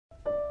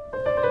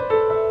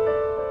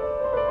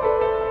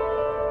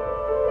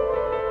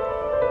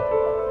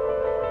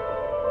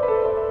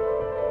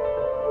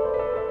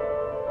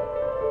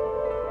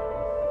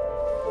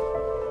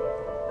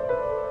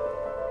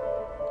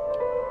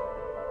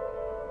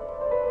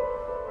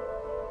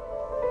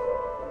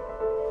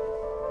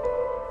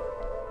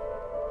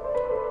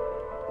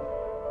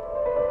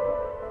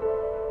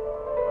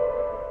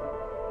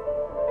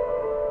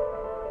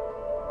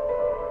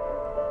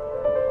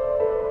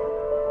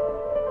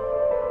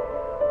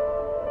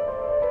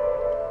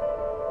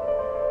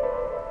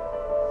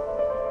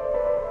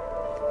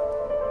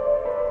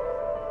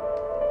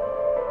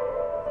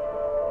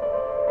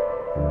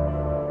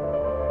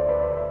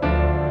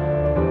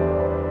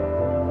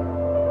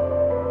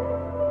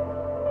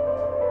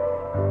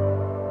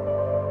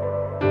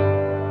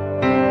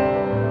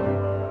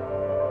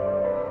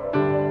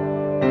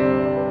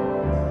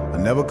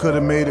Never could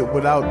have made it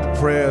without the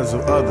prayers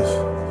of others.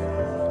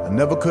 I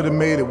never could have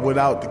made it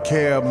without the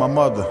care of my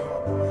mother.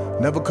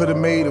 Never could have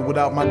made it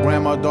without my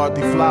grandma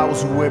Dorothy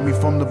Flowers, who read me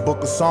from the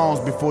book of Songs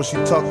before she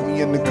tucked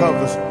me in the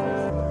covers.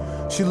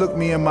 She looked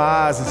me in my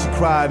eyes and she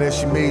cried as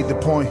she made the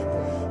point.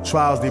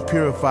 Trials, they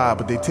purify,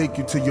 but they take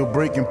you to your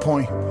breaking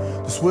point.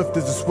 The swift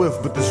is the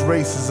swift, but this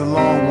race is a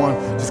long one.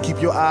 Just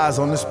keep your eyes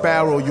on the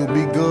sparrow, you'll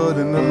be good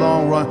in the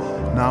long run.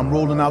 Now I'm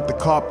rolling out the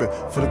carpet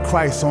for the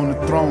Christ on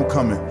the throne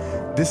coming.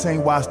 This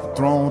ain't Watch the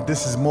Throne,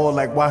 this is more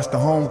like Watch the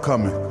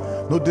Homecoming.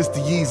 No diss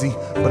to Yeezy,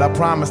 but I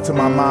promise to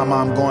my mama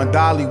I'm going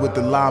dolly with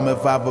the llama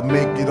if I ever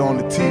make it on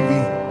the TV.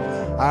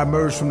 I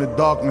emerge from the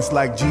darkness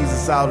like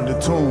Jesus out of the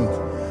tomb.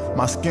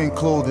 My skin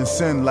clothed in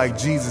sin like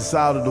Jesus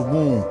out of the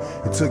womb.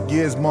 It took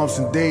years, months,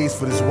 and days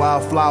for this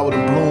wildflower to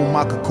bloom.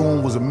 My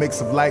cocoon was a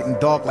mix of light and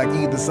dark like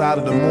either side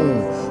of the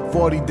moon.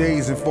 40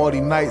 days and 40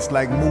 nights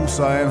like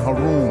Musa and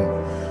Harun.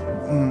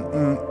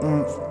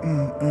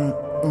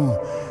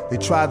 They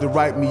tried to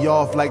write me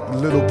off like the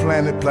Little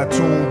Planet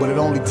platoon, but it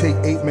only take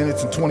 8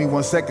 minutes and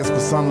 21 seconds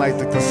for sunlight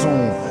to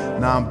consume.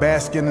 Now I'm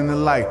basking in the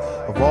light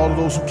of all of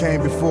those who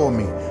came before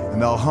me,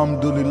 and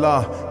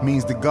alhamdulillah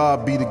means to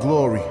God be the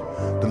glory.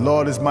 The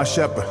Lord is my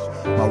shepherd,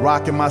 my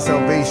rock and my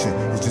salvation.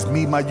 It's just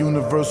me, my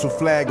universal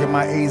flag, and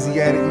my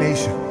Asiatic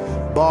nation.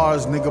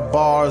 Bars, nigga,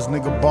 bars,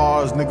 nigga,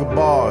 bars, nigga,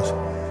 bars.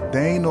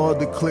 There ain't no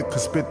other clique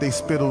could spit they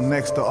spittle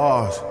next to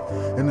ours.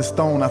 In the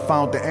stone I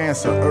found the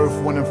answer, earth,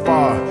 wind, and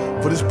fire.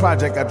 For this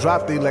project I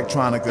dropped the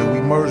Electronica. We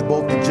merged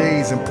both the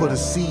J's and put a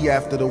C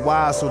after the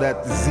Y so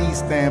that the Z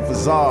stand for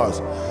czars.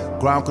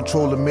 Ground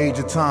control of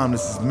Major Tom,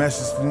 this is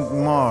message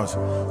from Mars.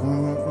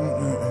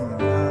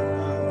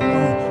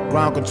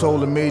 Ground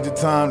control of Major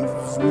Tom,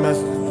 this is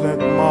message from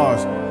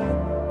Mars.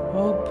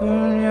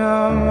 Open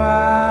your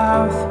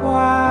mouth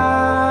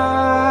wide.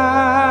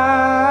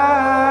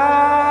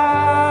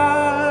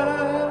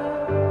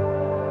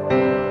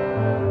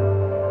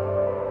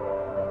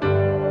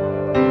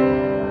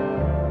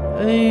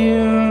 The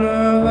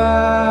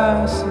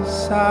universe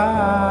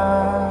aside.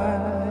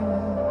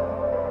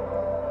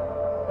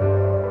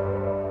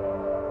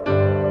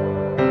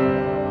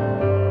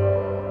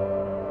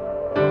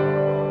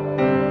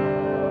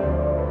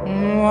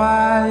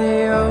 While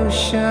the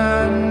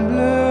ocean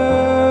blue,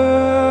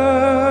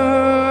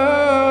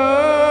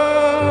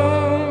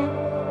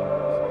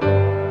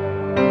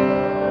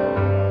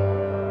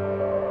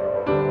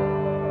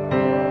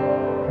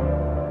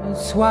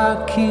 it's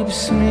what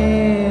keeps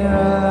me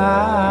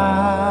alive.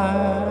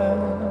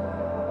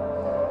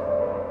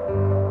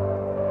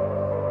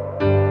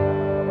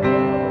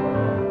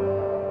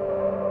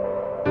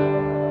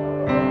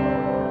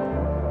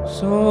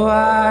 So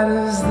why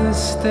does this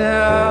still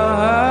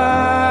hurt?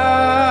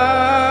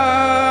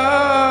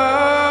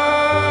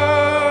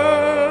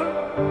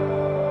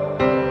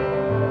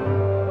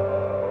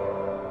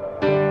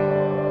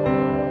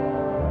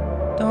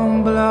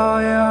 Don't blow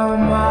your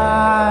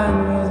mind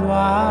with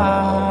wine.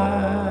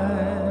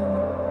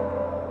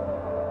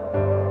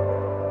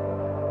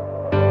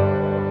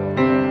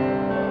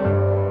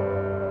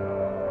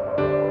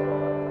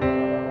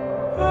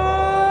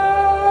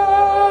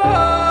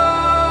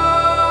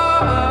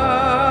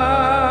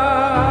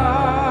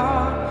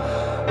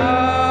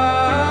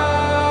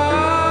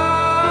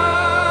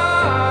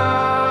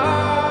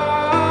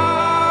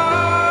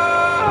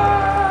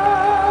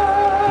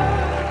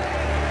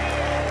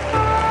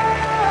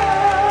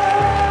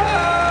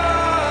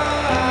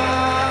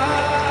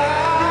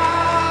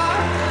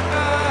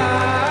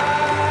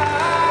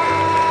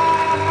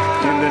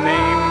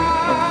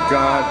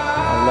 God,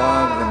 Allah,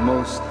 the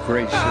most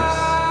gracious,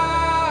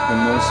 the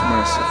most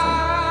merciful.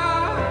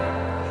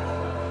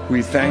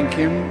 We thank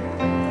Him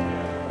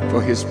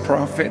for His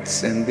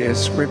prophets and their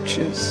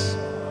scriptures.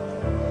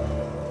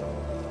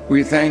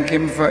 We thank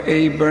Him for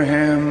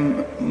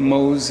Abraham,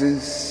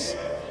 Moses,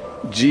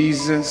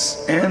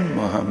 Jesus, and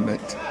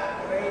Muhammad.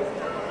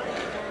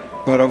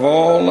 But of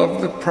all of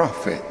the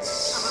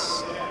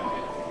prophets,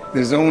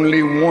 there's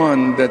only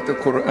one that the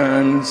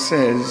Quran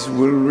says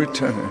will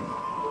return.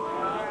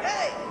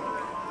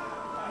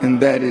 And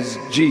that is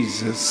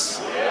Jesus,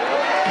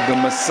 the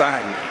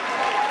Messiah.